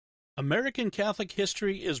American Catholic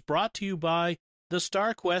History is brought to you by the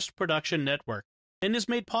Star Quest Production Network and is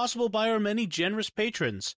made possible by our many generous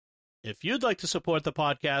patrons. If you'd like to support the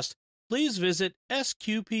podcast, please visit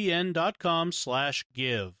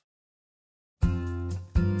sqpn.com/give.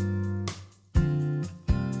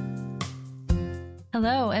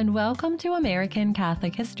 Hello and welcome to American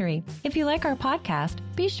Catholic History. If you like our podcast,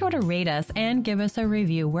 be sure to rate us and give us a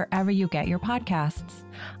review wherever you get your podcasts.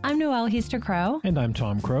 I'm Noëlle Crowe. And I'm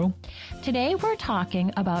Tom Crowe. Today we're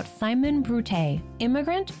talking about Simon Bruté,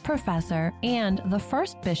 immigrant, professor, and the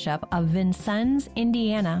first bishop of Vincennes,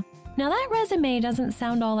 Indiana. Now that resume doesn't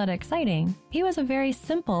sound all that exciting. He was a very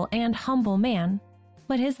simple and humble man.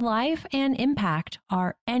 But his life and impact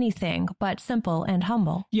are anything but simple and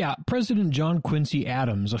humble. Yeah, President John Quincy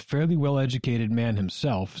Adams, a fairly well-educated man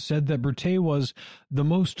himself, said that Bruté was the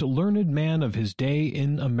most learned man of his day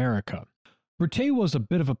in America. Bruté was a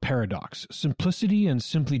bit of a paradox. Simplicity and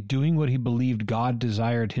simply doing what he believed God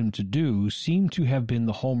desired him to do seemed to have been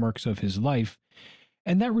the hallmarks of his life,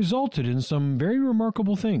 and that resulted in some very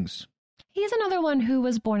remarkable things. He's another one who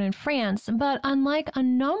was born in France, but unlike a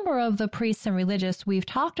number of the priests and religious we've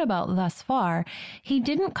talked about thus far, he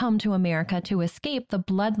didn't come to America to escape the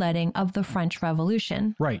bloodletting of the French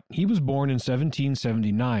Revolution. Right. He was born in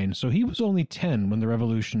 1779, so he was only 10 when the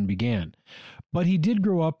Revolution began. But he did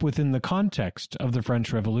grow up within the context of the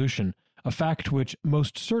French Revolution, a fact which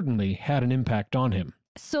most certainly had an impact on him.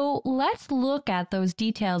 So let's look at those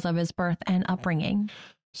details of his birth and upbringing.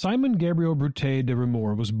 Simon Gabriel Bruté de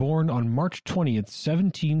Remor was born on March 20th,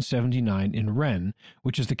 1779 in Rennes,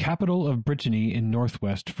 which is the capital of Brittany in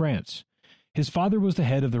northwest France. His father was the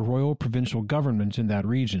head of the royal provincial government in that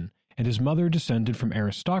region, and his mother descended from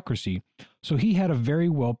aristocracy, so he had a very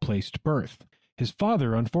well-placed birth. His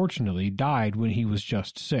father, unfortunately, died when he was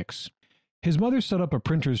just 6. His mother set up a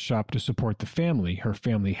printer's shop to support the family. Her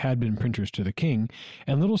family had been printers to the king,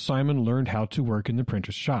 and little Simon learned how to work in the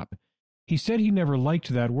printer's shop. He said he never liked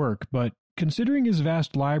that work, but considering his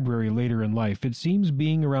vast library later in life, it seems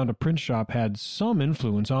being around a print shop had some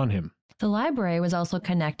influence on him. The library was also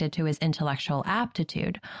connected to his intellectual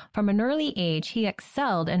aptitude. From an early age, he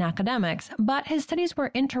excelled in academics, but his studies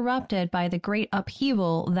were interrupted by the great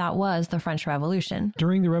upheaval that was the French Revolution.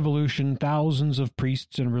 During the Revolution, thousands of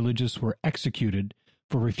priests and religious were executed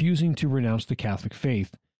for refusing to renounce the Catholic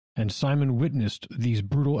faith, and Simon witnessed these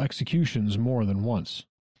brutal executions more than once.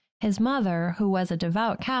 His mother, who was a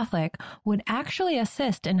devout Catholic, would actually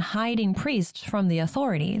assist in hiding priests from the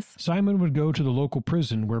authorities. Simon would go to the local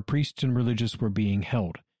prison where priests and religious were being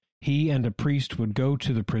held. He and a priest would go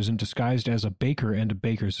to the prison disguised as a baker and a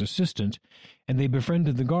baker's assistant, and they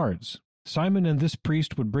befriended the guards. Simon and this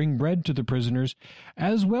priest would bring bread to the prisoners,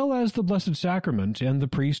 as well as the Blessed Sacrament, and the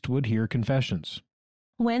priest would hear confessions.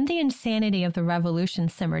 When the insanity of the revolution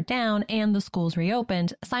simmered down and the schools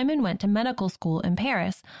reopened, Simon went to medical school in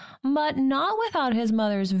Paris, but not without his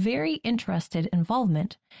mother's very interested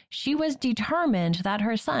involvement. She was determined that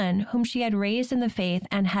her son, whom she had raised in the faith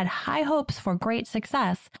and had high hopes for great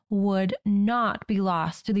success, would not be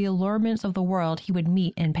lost to the allurements of the world he would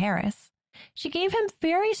meet in Paris. She gave him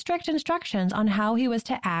very strict instructions on how he was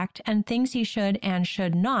to act and things he should and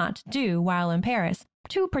should not do while in Paris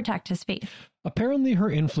to protect his faith. Apparently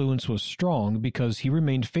her influence was strong because he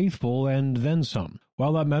remained faithful and then some.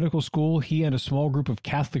 While at medical school, he and a small group of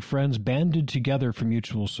Catholic friends banded together for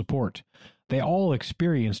mutual support. They all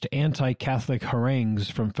experienced anti-Catholic harangues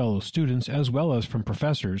from fellow students as well as from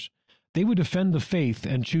professors. They would defend the faith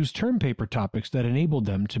and choose term paper topics that enabled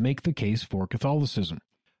them to make the case for Catholicism.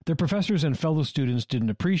 Their professors and fellow students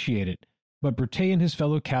didn't appreciate it, but Bruté and his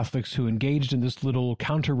fellow Catholics who engaged in this little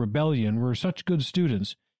counter-rebellion were such good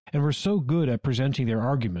students and were so good at presenting their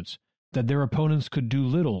arguments that their opponents could do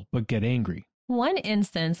little but get angry. One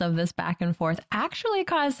instance of this back and forth actually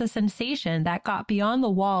caused a sensation that got beyond the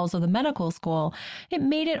walls of the medical school. It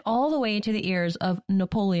made it all the way to the ears of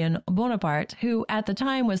Napoleon Bonaparte, who at the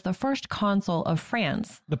time was the first consul of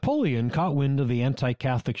France. Napoleon caught wind of the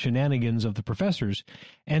anti-Catholic shenanigans of the professors,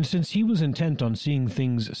 and since he was intent on seeing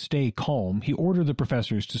things stay calm, he ordered the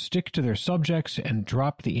professors to stick to their subjects and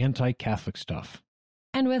drop the anti-Catholic stuff.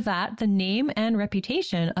 And with that, the name and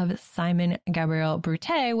reputation of Simon Gabriel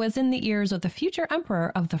Bruté was in the ears of the future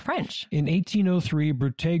emperor of the French. In 1803,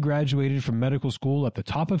 Bruté graduated from medical school at the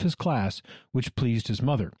top of his class, which pleased his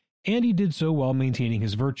mother. And he did so while maintaining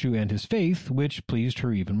his virtue and his faith, which pleased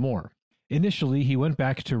her even more. Initially, he went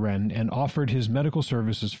back to Rennes and offered his medical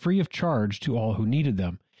services free of charge to all who needed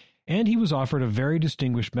them. And he was offered a very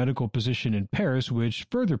distinguished medical position in Paris, which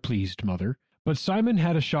further pleased Mother. But Simon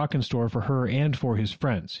had a shock in store for her and for his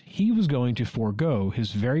friends. He was going to forego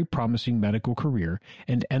his very promising medical career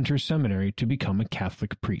and enter seminary to become a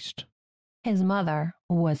Catholic priest. His mother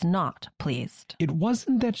was not pleased. It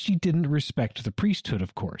wasn't that she didn't respect the priesthood,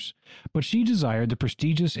 of course, but she desired the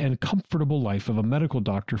prestigious and comfortable life of a medical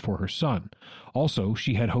doctor for her son. Also,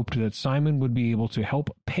 she had hoped that Simon would be able to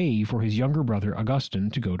help pay for his younger brother Augustin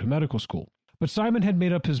to go to medical school. But Simon had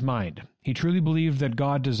made up his mind. He truly believed that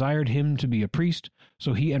God desired him to be a priest,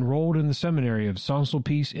 so he enrolled in the seminary of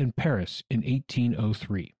Saint-Sulpice in Paris in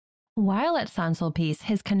 1803. While at Saint-Sulpice,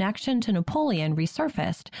 his connection to Napoleon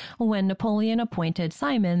resurfaced when Napoleon appointed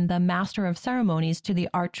Simon the Master of Ceremonies to the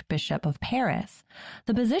Archbishop of Paris.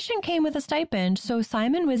 The position came with a stipend, so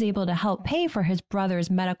Simon was able to help pay for his brother's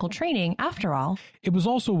medical training after all. It was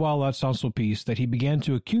also while at Saint-Sulpice that he began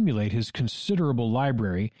to accumulate his considerable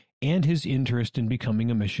library, and his interest in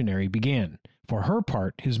becoming a missionary began. For her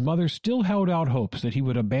part, his mother still held out hopes that he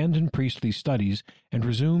would abandon priestly studies and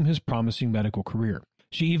resume his promising medical career.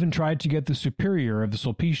 She even tried to get the superior of the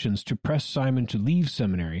Sulpicians to press Simon to leave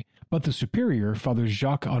seminary, but the superior, Father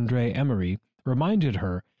Jacques-André Emery, reminded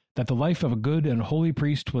her that the life of a good and holy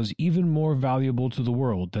priest was even more valuable to the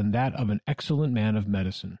world than that of an excellent man of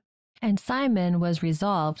medicine. And Simon was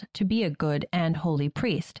resolved to be a good and holy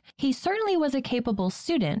priest. He certainly was a capable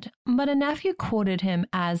student, but a nephew quoted him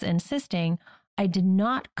as insisting, "I did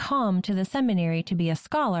not come to the seminary to be a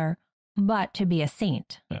scholar, but to be a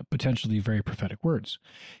saint." Potentially very prophetic words.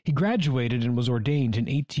 He graduated and was ordained in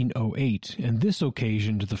 1808, and this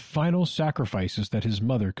occasioned the final sacrifices that his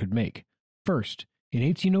mother could make. First, in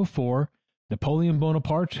 1804, Napoleon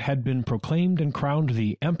Bonaparte had been proclaimed and crowned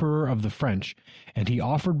the Emperor of the French, and he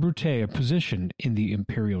offered Bruté a position in the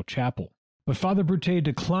imperial chapel. But Father Bruté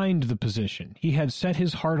declined the position. He had set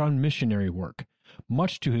his heart on missionary work.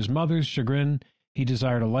 Much to his mother's chagrin, he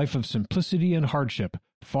desired a life of simplicity and hardship,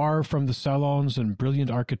 far from the salons and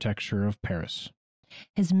brilliant architecture of Paris.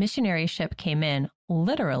 His missionaryship came in,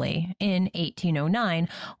 literally, in 1809,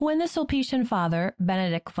 when the Sulpician father,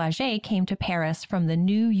 Benedict Flaget, came to Paris from the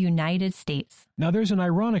new United States. Now there's an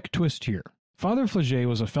ironic twist here. Father Flaget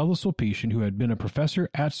was a fellow Sulpician who had been a professor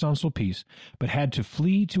at Saint-Sulpice, but had to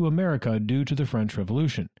flee to America due to the French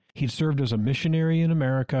Revolution. He'd served as a missionary in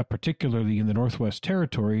America, particularly in the Northwest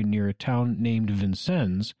Territory near a town named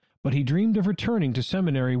Vincennes, but he dreamed of returning to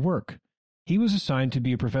seminary work. He was assigned to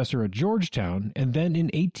be a professor at Georgetown, and then in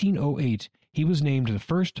 1808 he was named the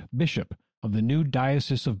first bishop of the new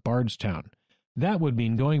Diocese of Bardstown. That would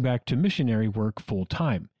mean going back to missionary work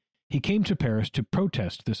full-time. He came to Paris to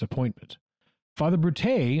protest this appointment. Father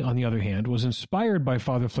Bruté, on the other hand, was inspired by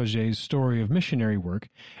Father Flaget's story of missionary work,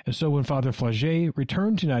 and so when Father Flaget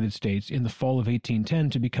returned to the United States in the fall of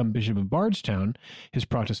 1810 to become Bishop of Bardstown, his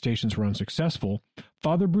protestations were unsuccessful,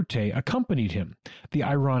 Father Bruté accompanied him. The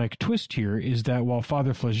ironic twist here is that while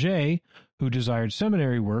Father Flaget, who desired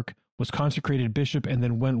seminary work, was consecrated bishop and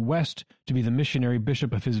then went west to be the missionary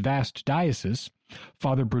bishop of his vast diocese,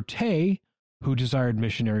 Father Bruté, who desired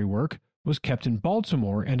missionary work, was kept in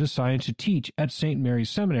Baltimore and assigned to teach at St.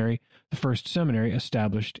 Mary's Seminary, the first seminary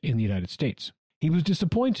established in the United States. He was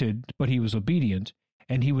disappointed, but he was obedient,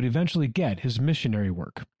 and he would eventually get his missionary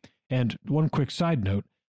work. And one quick side note,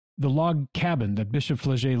 the log cabin that Bishop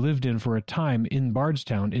Flaget lived in for a time in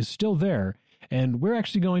Bardstown is still there, and we're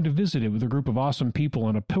actually going to visit it with a group of awesome people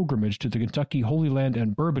on a pilgrimage to the Kentucky Holy Land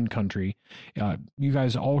and Bourbon Country. You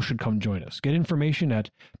guys all should come join us. Get information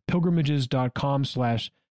at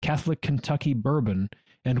pilgrimages.com/Catholic Kentucky Bourbon,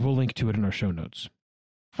 and we'll link to it in our show notes.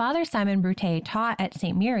 Father Simon Bruté taught at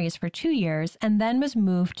St. Mary's for 2 years and then was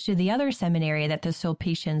moved to the other seminary that the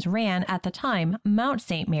Sulpicians ran at the time, Mount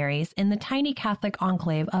St. Mary's, in the tiny Catholic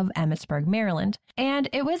enclave of Emmitsburg, Maryland. And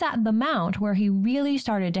it was at the Mount where he really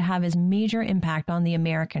started to have his major impact on the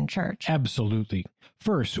American church. Absolutely.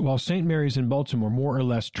 First, while St. Mary's in Baltimore more or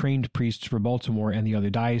less trained priests for Baltimore and the other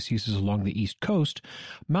dioceses along the East Coast,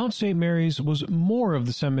 Mount St. Mary's was more of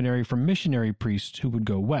the seminary for missionary priests who would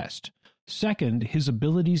go west. Second, his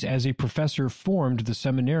abilities as a professor formed the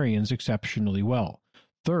seminarians exceptionally well.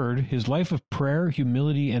 Third, his life of prayer,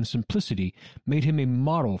 humility, and simplicity made him a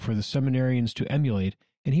model for the seminarians to emulate,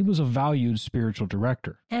 and he was a valued spiritual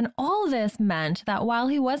director. And all this meant that while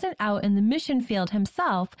he wasn't out in the mission field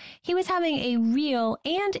himself, he was having a real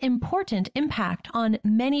and important impact on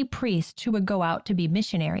many priests who would go out to be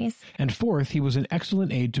missionaries. And fourth, he was an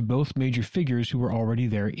excellent aid to both major figures who were already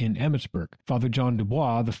there in Emmitsburg, Father John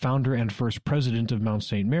Dubois, the founder and first president of Mount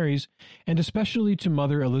St. Mary's, and especially to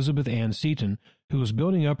Mother Elizabeth Ann Seton, who was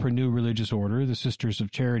building up her new religious order, the Sisters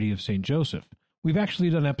of Charity of St. Joseph. We've actually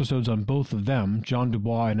done episodes on both of them, John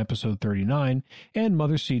Dubois in episode 39 and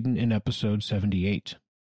Mother Seton in episode 78.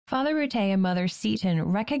 Father Bruté and Mother Seton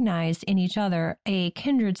recognized in each other a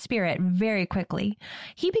kindred spirit very quickly.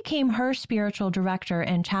 He became her spiritual director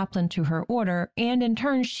and chaplain to her order, and in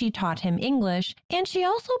turn she taught him English, and she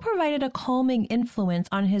also provided a calming influence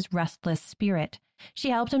on his restless spirit. She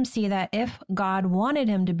helped him see that if God wanted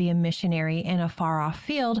him to be a missionary in a far-off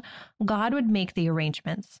field, God would make the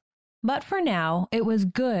arrangements. But for now, it was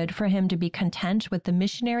good for him to be content with the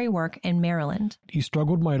missionary work in Maryland. He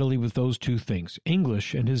struggled mightily with those two things,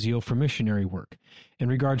 English and his zeal for missionary work. In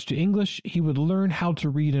regards to English, he would learn how to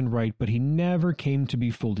read and write, but he never came to be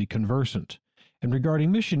fully conversant. And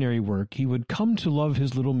regarding missionary work, he would come to love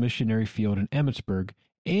his little missionary field in Emmitsburg,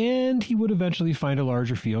 and he would eventually find a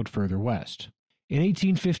larger field further west. In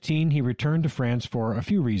 1815, he returned to France for a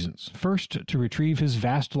few reasons. First, to retrieve his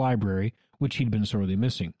vast library, which he'd been sorely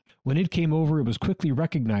missing. When it came over, it was quickly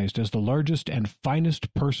recognized as the largest and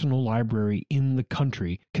finest personal library in the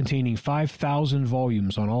country, containing 5,000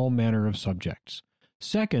 volumes on all manner of subjects.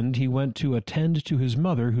 Second, he went to attend to his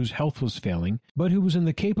mother, whose health was failing, but who was in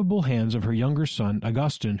the capable hands of her younger son,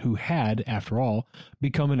 Augustin, who had, after all,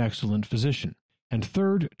 become an excellent physician. And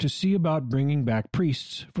third, to see about bringing back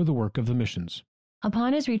priests for the work of the missions.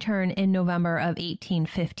 Upon his return in November of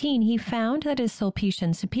 1815, he found that his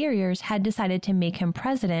Sulpician superiors had decided to make him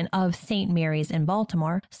president of St. Mary's in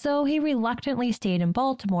Baltimore, so he reluctantly stayed in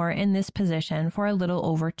Baltimore in this position for a little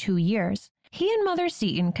over 2 years. He and Mother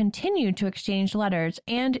Seton continued to exchange letters,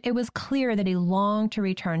 and it was clear that he longed to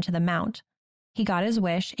return to the Mount. He got his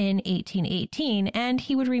wish in 1818, and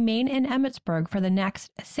he would remain in Emmitsburg for the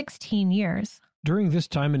next 16 years. During this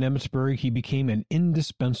time in Emmitsburg, he became an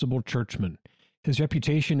indispensable churchman. His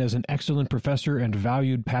reputation as an excellent professor and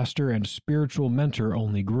valued pastor and spiritual mentor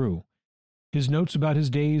only grew. His notes about his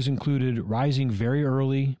days included rising very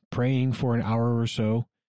early, praying for an hour or so,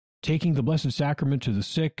 taking the Blessed Sacrament to the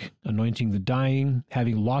sick, anointing the dying,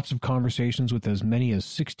 having lots of conversations with as many as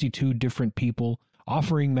 62 different people,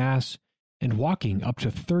 offering Mass, and walking up to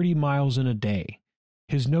 30 miles in a day.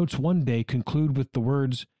 His notes one day conclude with the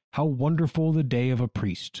words, "How wonderful the day of a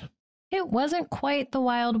priest." It wasn't quite the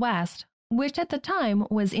Wild West, which at the time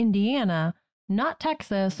was Indiana, not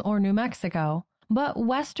Texas or New Mexico, but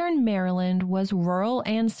Western Maryland was rural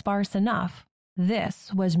and sparse enough.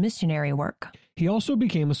 This was missionary work. He also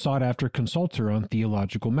became a sought-after consultor on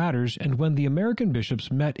theological matters, and when the American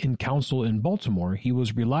bishops met in council in Baltimore, he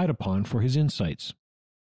was relied upon for his insights.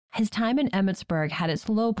 His time in Emmitsburg had its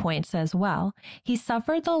low points as well. He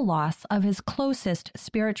suffered the loss of his closest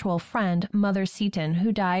spiritual friend, Mother Seton,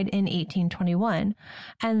 who died in 1821,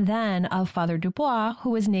 and then of Father Dubois, who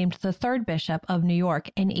was named the third bishop of New York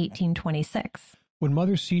in 1826. When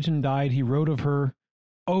Mother Seton died, he wrote of her,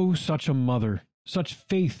 "Oh, such a mother, such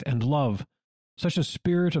faith and love, such a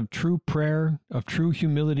spirit of true prayer, of true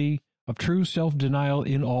humility, of true self-denial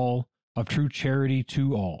in all, of true charity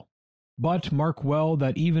to all. But mark well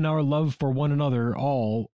that even our love for one another,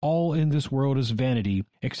 all in this world is vanity,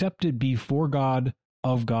 except it be for God,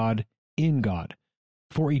 of God, in God,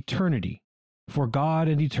 for eternity, for God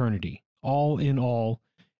and eternity, all in all,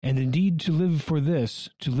 and indeed to live for this,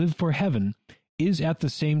 to live for heaven, is at the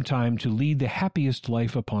same time to lead the happiest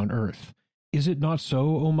life upon earth. Is it not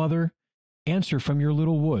so, O Mother? Answer from your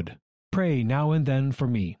little wood. Pray now and then for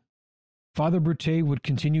me." Father Bruté would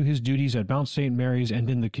continue his duties at Mount St. Mary's and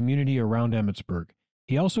in the community around Emmitsburg.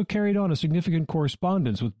 He also carried on a significant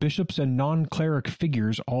correspondence with bishops and non-cleric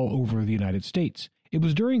figures all over the United States. It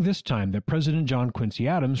was during this time that President John Quincy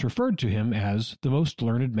Adams referred to him as the most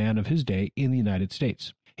learned man of his day in the United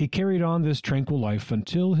States. He carried on this tranquil life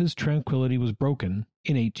until his tranquility was broken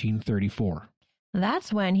in 1834.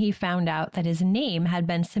 That's when he found out that his name had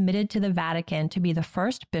been submitted to the Vatican to be the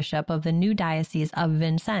first bishop of the new diocese of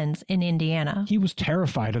Vincennes in Indiana. He was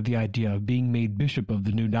terrified of the idea of being made bishop of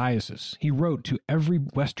the new diocese. He wrote to every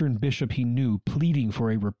Western bishop he knew, pleading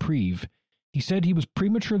for a reprieve. He said he was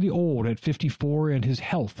prematurely old at 54 and his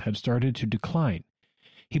health had started to decline.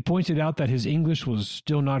 He pointed out that his English was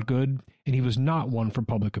still not good, and he was not one for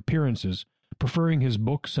public appearances, preferring his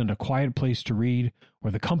books and a quiet place to read,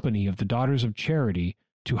 or the company of the Daughters of Charity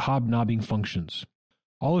to hobnobbing functions.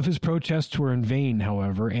 All of his protests were in vain,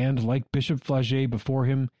 however, and, like Bishop Flaget before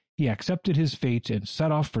him, he accepted his fate and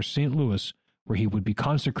set off for St. Louis, where he would be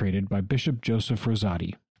consecrated by Bishop Joseph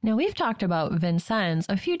Rosati. Now, we've talked about Vincennes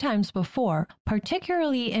a few times before,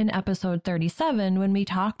 particularly in episode 37 when we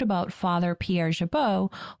talked about Father Pierre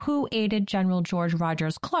Gibault, who aided General George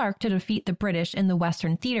Rogers Clark to defeat the British in the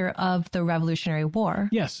Western theater of the Revolutionary War.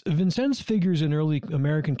 Yes, Vincennes figures in early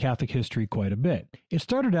American Catholic history quite a bit. It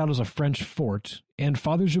started out as a French fort, and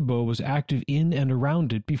Father Gibault was active in and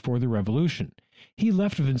around it before the Revolution. He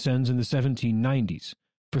left Vincennes in the 1790s.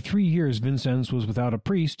 For 3 years, Vincennes was without a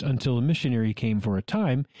priest until a missionary came for a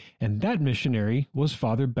time, and that missionary was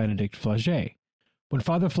Father Benedict Flaget. When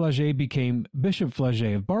Father Flaget became Bishop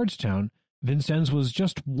Flaget of Bardstown, Vincennes was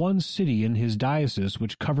just one city in his diocese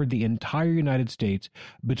which covered the entire United States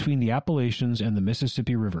between the Appalachians and the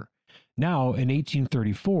Mississippi River. Now, in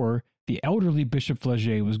 1834, the elderly Bishop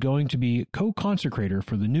Flaget was going to be co-consecrator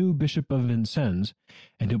for the new Bishop of Vincennes,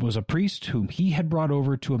 and it was a priest whom he had brought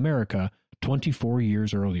over to America 24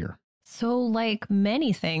 years earlier. So, like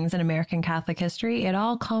many things in American Catholic history, it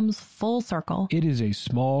all comes full circle. It is a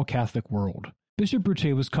small Catholic world. Bishop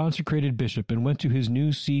Bruté was consecrated bishop and went to his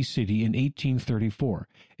new see city in 1834,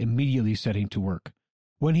 immediately setting to work.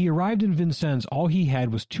 When he arrived in Vincennes, all he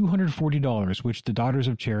had was $240, which the Daughters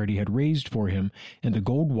of Charity had raised for him, and a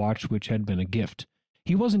gold watch which had been a gift.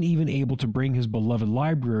 He wasn't even able to bring his beloved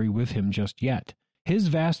library with him just yet. His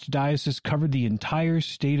vast diocese covered the entire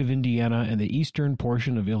state of Indiana and the eastern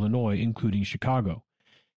portion of Illinois, including Chicago.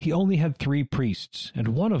 He only had 3 priests, and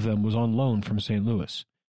one of them was on loan from St. Louis.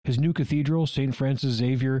 His new cathedral, St. Francis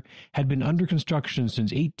Xavier, had been under construction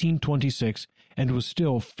since 1826 and was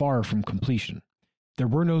still far from completion. There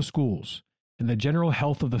were no schools, and the general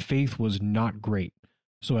health of the faith was not great.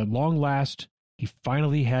 So at long last, he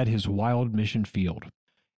finally had his wild mission field.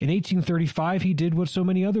 In 1835, he did what so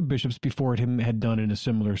many other bishops before him had done in a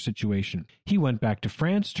similar situation. He went back to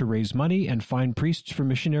France to raise money and find priests for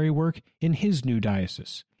missionary work in his new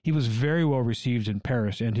diocese. He was very well received in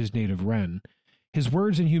Paris and his native Rennes. His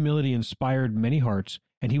words and humility inspired many hearts,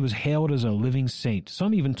 and he was hailed as a living saint.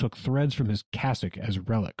 Some even took threads from his cassock as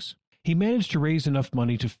relics. He managed to raise enough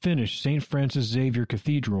money to finish St. Francis Xavier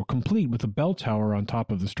Cathedral, complete with a bell tower on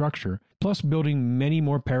top of the structure, plus building many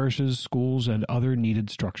more parishes, schools, and other needed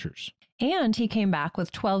structures. And he came back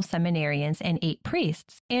with 12 seminarians and 8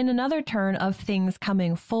 priests. In another turn of things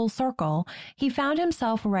coming full circle, he found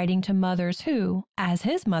himself writing to mothers who, as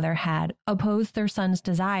his mother had, opposed their sons'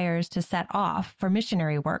 desires to set off for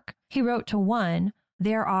missionary work. He wrote to one,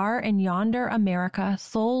 "There are in yonder America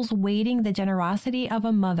souls waiting the generosity of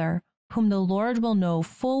a mother, whom the Lord will know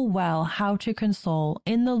full well how to console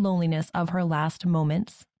in the loneliness of her last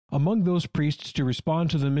moments." Among those priests to respond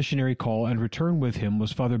to the missionary call and return with him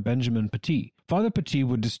was Father Benjamin Petit. Father Petit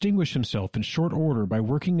would distinguish himself in short order by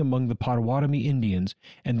working among the Potawatomi Indians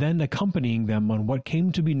and then accompanying them on what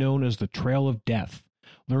came to be known as the Trail of Death.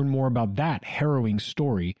 Learn more about that harrowing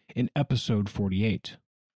story in episode 48.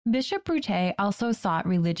 Bishop Bruté also sought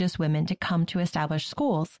religious women to come to establish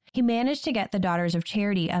schools. He managed to get the Daughters of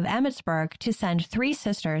Charity of Emmitsburg to send 3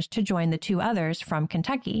 sisters to join the 2 others from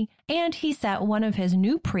Kentucky, and he set one of his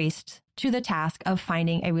new priests to the task of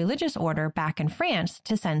finding a religious order back in France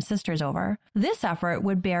to send sisters over. This effort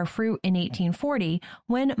would bear fruit in 1840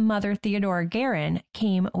 when Mother Theodora Guerin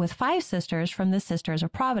came with 5 sisters from the Sisters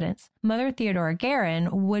of Providence. Mother Theodora Guerin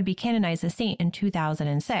would be canonized a saint in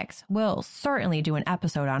 2006. We'll certainly do an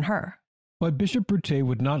episode on her. But Bishop Bruté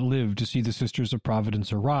would not live to see the Sisters of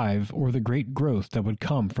Providence arrive or the great growth that would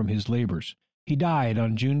come from his labors. He died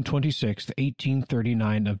on June 26,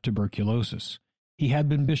 1839, of tuberculosis. He had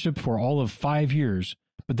been bishop for all of 5 years,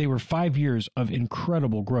 but they were 5 years of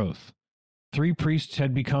incredible growth. 3 priests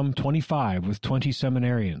had become 25 with 20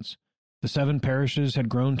 seminarians. The 7 parishes had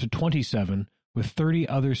grown to 27, with 30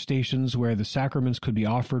 other stations where the sacraments could be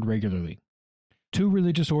offered regularly. 2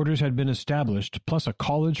 religious orders had been established, plus a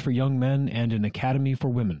college for young men and an academy for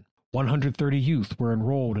women. 130 youth were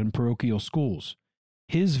enrolled in parochial schools.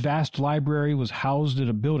 His vast library was housed in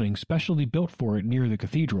a building specially built for it near the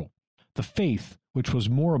cathedral. The faith, which was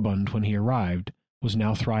moribund when he arrived, was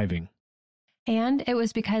now thriving. And it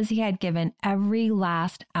was because he had given every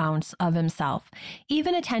last ounce of himself,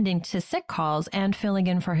 even attending to sick calls and filling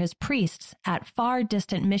in for his priests at far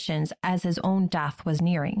distant missions as his own death was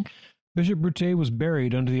nearing. Bishop Bruté was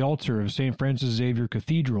buried under the altar of St. Francis Xavier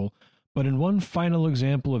Cathedral, but in one final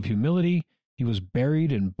example of humility, he was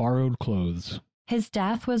buried in borrowed clothes. His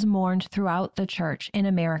death was mourned throughout the church in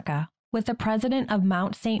America, with the president of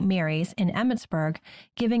Mount St. Mary's in Emmitsburg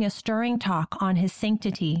giving a stirring talk on his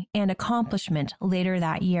sanctity and accomplishment later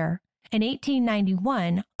that year. In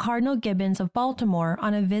 1891, Cardinal Gibbons of Baltimore,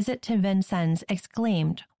 on a visit to Vincennes,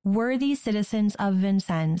 exclaimed, "Worthy citizens of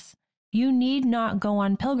Vincennes, You need not go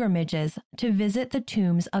on pilgrimages to visit the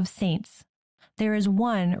tombs of saints. There is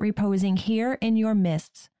one reposing here in your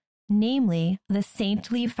midst, namely the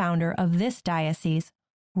saintly founder of this diocese,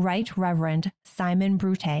 Right Reverend Simon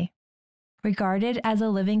Bruté. Regarded as a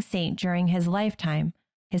living saint during his lifetime,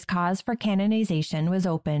 his cause for canonization was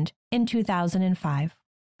opened in 2005.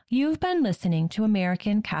 You've been listening to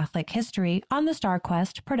American Catholic History on the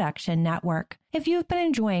StarQuest Production Network. If you've been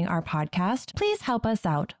enjoying our podcast, please help us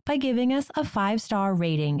out by giving us a 5-star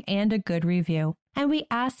rating and a good review. And we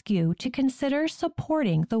ask you to consider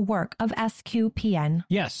supporting the work of SQPN.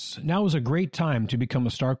 Yes, now is a great time to become a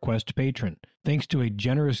StarQuest patron. Thanks to a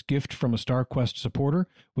generous gift from a StarQuest supporter,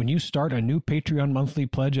 when you start a new Patreon monthly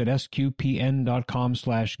pledge at sqpn.com/give,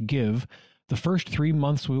 the first 3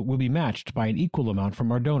 months will be matched by an equal amount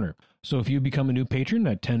from our donor. So if you become a new patron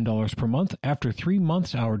at $10 per month, after 3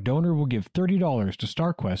 months, our donor will give $30 to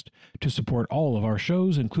StarQuest to support all of our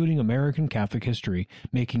shows, including American Catholic History,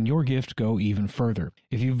 making your gift go even further.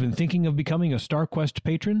 If you've been thinking of becoming a StarQuest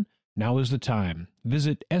patron, now is the time.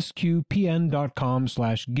 Visit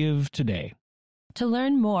sqpn.com/give today. To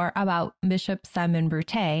learn more about Bishop Simon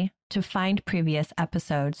Bruté, to find previous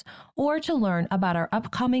episodes, or to learn about our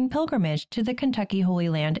upcoming pilgrimage to the Kentucky Holy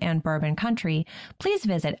Land and Bourbon Country, please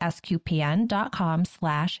visit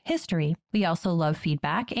sqpn.com/history. We also love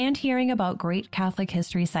feedback and hearing about great Catholic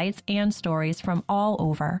history sites and stories from all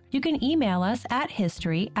over. You can email us at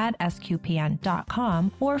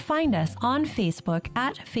history@sqpn.com or find us on Facebook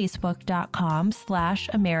at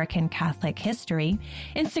facebook.com/American Catholic History,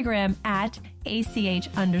 Instagram at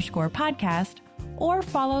ACH_podcast, or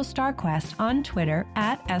follow StarQuest on Twitter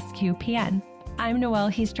at SQPN. I'm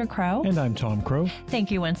Noëlle Crowe. And I'm Tom Crowe.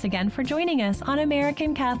 Thank you once again for joining us on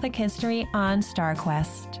American Catholic History on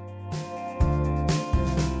StarQuest.